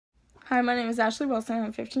Hi, my name is Ashley Wilson.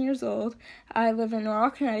 I'm 15 years old. I live in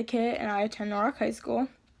Norwalk, Connecticut, and I attend Norwalk High School.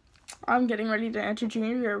 I'm getting ready to enter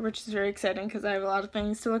junior year, which is very exciting because I have a lot of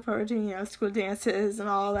things to look forward to, school dances and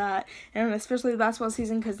all that, and especially the basketball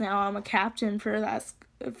season because now I'm a captain for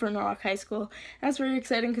Norwalk High School. And that's very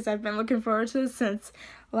exciting because I've been looking forward to this since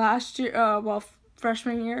last year,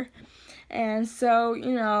 freshman year. And so,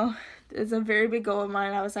 it's a very big goal of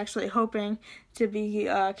mine. I was actually hoping to be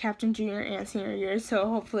captain junior and senior year, so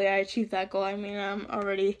hopefully I achieve that goal. I mean, I'm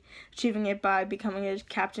already achieving it by becoming a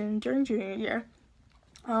captain during junior year.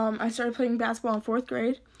 I started playing basketball in 4th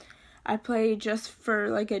grade. I play just for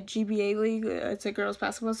like a GBA league. It's a Girls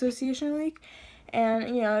Basketball Association league. And,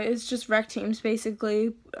 it's just rec teams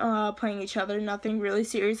basically playing each other. Nothing really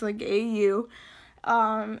serious like AAU.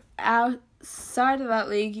 Outside of that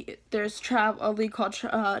league, there's a league called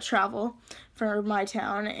Travel for my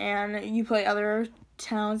town. And you play other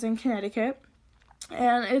towns in Connecticut.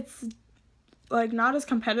 And it's like not as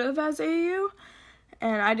competitive as AAU.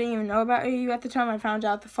 And I didn't even know about AAU at the time. I found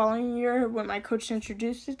out the following year when my coach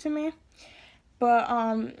introduced it to me. But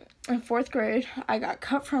in 4th grade, I got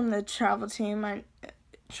cut from the travel team. I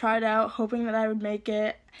tried out hoping that I would make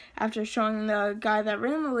it after showing the guy that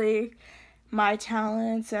ran the league my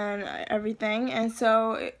talents and everything. And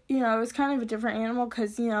so, it was kind of a different animal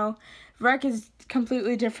because, rec is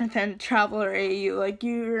completely different than travel or AAU. Like,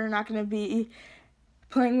 you're not going to be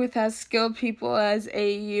playing with as skilled people as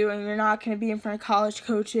AAU, and you're not going to be in front of college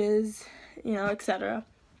coaches, etc.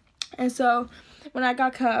 And so when I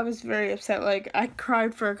got cut, I was very upset. Like, I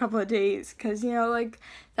cried for a couple of days because,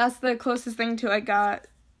 that's the closest thing to I got,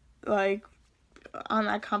 like, on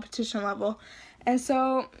that competition level. And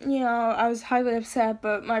so, I was highly upset,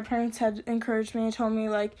 but my parents had encouraged me and told me,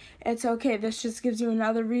 like, it's okay, this just gives you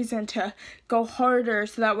another reason to go harder,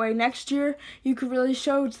 so that way next year you could really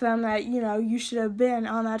show to them that, you should have been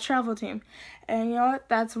on that travel team. And you know what?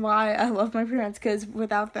 That's why I love my parents, because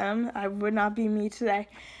without them, I would not be me today.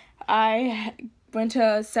 I went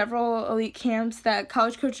to several elite camps that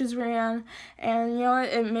college coaches ran, and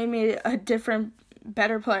it made me a different,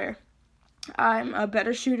 better player. I'm a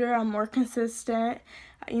better shooter. I'm more consistent.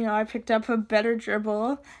 I picked up a better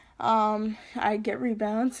dribble. I get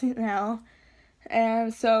rebounds now.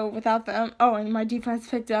 And so without them, and my defense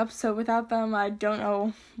picked up. So without them, I don't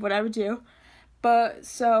know what I would do. But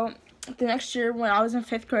so the next year when I was in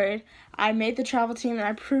 5th grade, I made the travel team and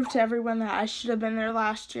I proved to everyone that I should have been there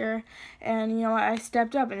last year. And, I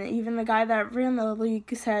stepped up, and even the guy that ran the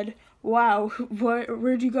league said, wow,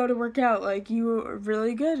 where'd you go to work out? Like, you are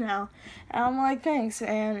really good now. And I'm like, thanks.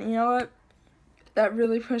 And you know what? That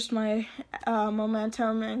really pushed my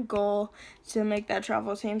momentum and goal to make that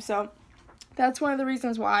travel team. So that's one of the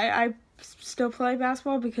reasons why I still play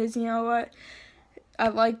basketball, because you know what? I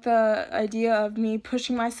like the idea of me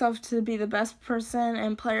pushing myself to be the best person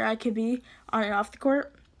and player I could be on and off the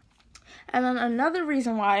court. And then another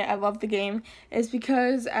reason why I love the game is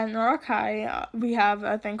because at Norwalk High, we have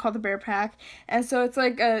a thing called the Bear Pack. And so it's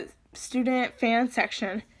like a student fan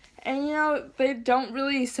section. And, they don't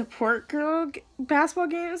really support girl basketball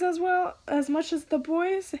games as much as the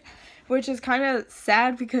boys, which is kind of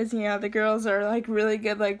sad because, the girls are, like, really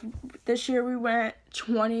good. Like, this year we went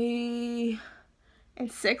 20-6,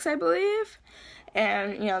 I believe.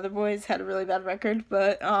 And, the boys had a really bad record.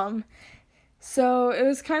 But, so it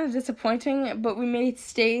was kind of disappointing, but we made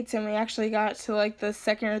states, and we actually got to, like, the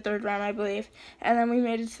 2nd or 3rd round, I believe. And then we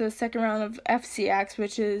made it to the 2nd round of FCX,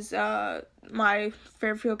 which is my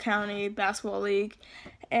Fairfield County Basketball League.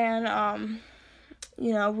 And,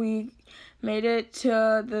 we made it to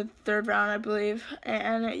the 3rd round, I believe.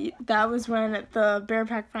 And that was when the Bear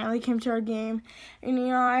Pack finally came to our game. And,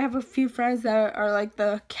 I have a few friends that are, like,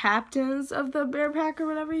 the captains of the Bear Pack, or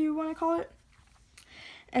whatever you want to call it.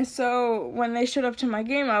 And so when they showed up to my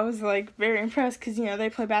game, I was, like, very impressed because, they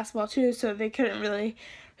play basketball too, so they couldn't really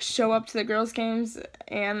show up to the girls' games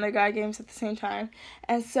and the guy games at the same time.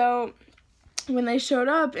 And so when they showed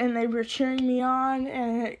up and they were cheering me on,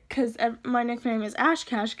 and because my nickname is Ash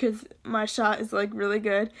Cash because my shot is, like, really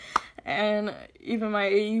good, and even my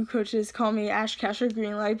AU coaches call me Ash Cash or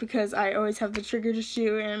Green Light because I always have the trigger to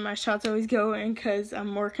shoot and my shots always go in because I'm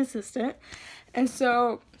more consistent. And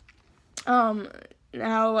so,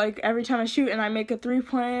 now, like, every time I shoot and I make a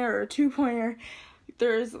 3-pointer or a 2-pointer,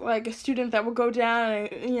 there's, like, a student that will go down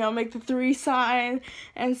and, make the 3 sign.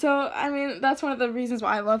 And so, I mean, that's one of the reasons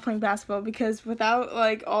why I love playing basketball, because without,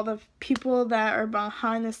 like, all the people that are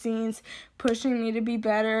behind the scenes pushing me to be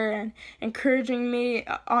better and encouraging me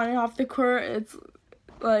on and off the court, it's,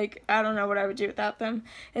 like, I don't know what I would do without them.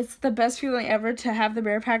 It's the best feeling ever to have the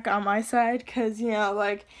Bear Pack on my side because,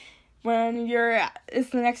 like, when it's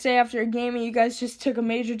the next day after a game and you guys just took a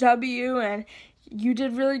major W and you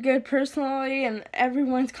did really good personally and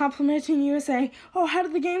everyone's complimenting you and saying, oh, how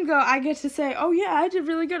did the game go? I get to say, oh yeah, I did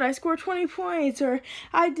really good. I scored 20 points, or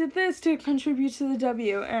I did this to contribute to the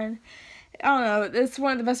W. And I don't know, it's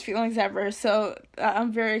one of the best feelings ever. So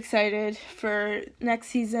I'm very excited for next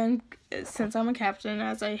season since I'm a captain,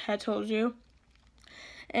 as I had told you.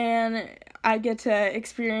 And I get to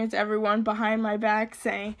experience everyone behind my back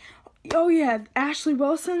saying, oh yeah, Ashley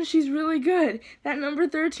Wilson, she's really good. That number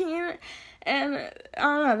 13. And I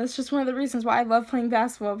don't know, that's just one of the reasons why I love playing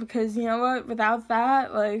basketball, because you know what, without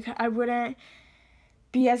that, like, I wouldn't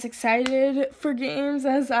be as excited for games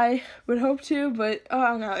as I would hope to, but I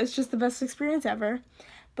don't know, it's just the best experience ever.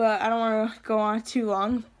 But I don't want to go on too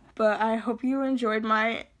long, but I hope you enjoyed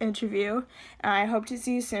my interview, and I hope to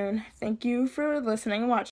see you soon. Thank you for listening and watching.